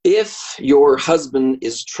If your husband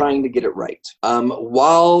is trying to get it right,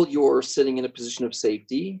 while you're sitting in a position of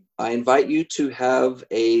safety, I invite you to have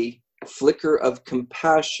a flicker of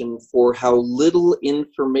compassion for how little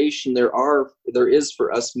information there is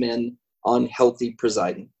for us men on healthy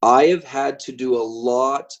presiding. I have had to do a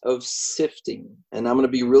lot of sifting, and I'm going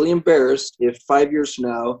to be really embarrassed if 5 years from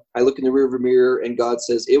now I look in the rearview mirror and God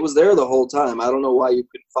says, it was there the whole time. I don't know why you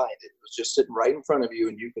couldn't find it. It was just sitting right in front of you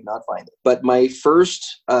and you could not find it. But my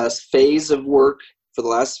first phase of work for the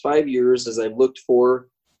last 5 years, as I've looked for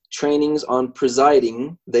trainings on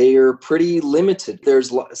presiding, they are pretty limited.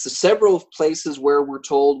 There's several places where we're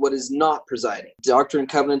told what is not presiding. Doctrine and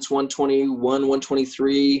Covenants 121,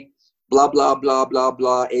 123, blah, blah, blah, blah,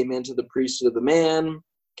 blah, amen to the priesthood of the man.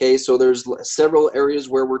 Okay, so there's several areas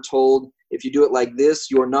where we're told if you do it like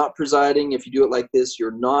this, you're not presiding. If you do it like this,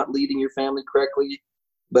 you're not leading your family correctly.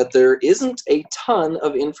 But there isn't a ton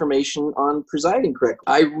of information on presiding correctly.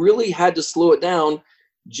 I really had to slow it down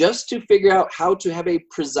just to figure out how to have a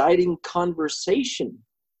presiding conversation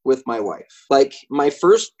with my wife. Like, my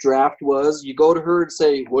first draft was, you go to her and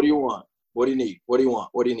say, what do you want? What do you need? What do you want?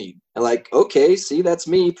 What do you need? And like, okay, see, that's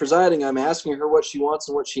me presiding. I'm asking her what she wants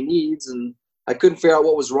and what she needs. And I couldn't figure out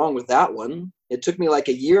what was wrong with that one. It took me like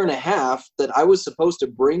a year and a half that I was supposed to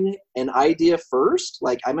bring an idea first.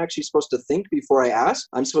 Like, I'm actually supposed to think before I ask.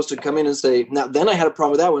 I'm supposed to come in and say, now, then I had a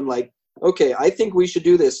problem with that one. Like, okay, I think we should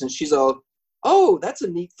do this. And she's all, oh, that's a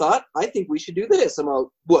neat thought. I think we should do this. I'm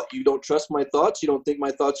all, what? You don't trust my thoughts? You don't think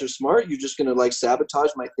my thoughts are smart? You're just going to like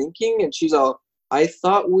sabotage my thinking? And she's all, I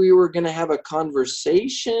thought we were going to have a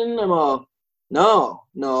conversation. I'm all, no.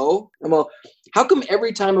 I'm all, how come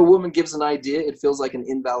every time a woman gives an idea, it feels like an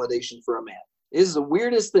invalidation for a man? It is the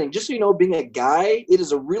weirdest thing. Just so you know, being a guy, it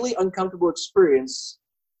is a really uncomfortable experience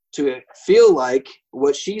to feel like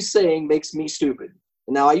what she's saying makes me stupid.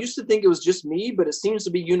 Now, I used to think it was just me, but it seems to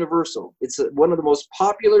be universal. It's one of the most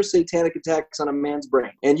popular satanic attacks on a man's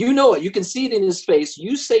brain. And you know it. You can see it in his face.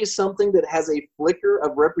 You say something that has a flicker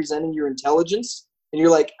of representing your intelligence, and you're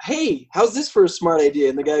like, hey, how's this for a smart idea?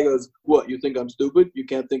 And the guy goes, what, you think I'm stupid? You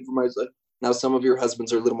can't think for myself? Now, some of your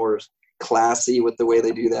husbands are a little more classy with the way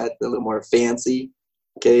they do that. They're a little more fancy.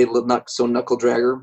 Okay, not so knuckle dragger.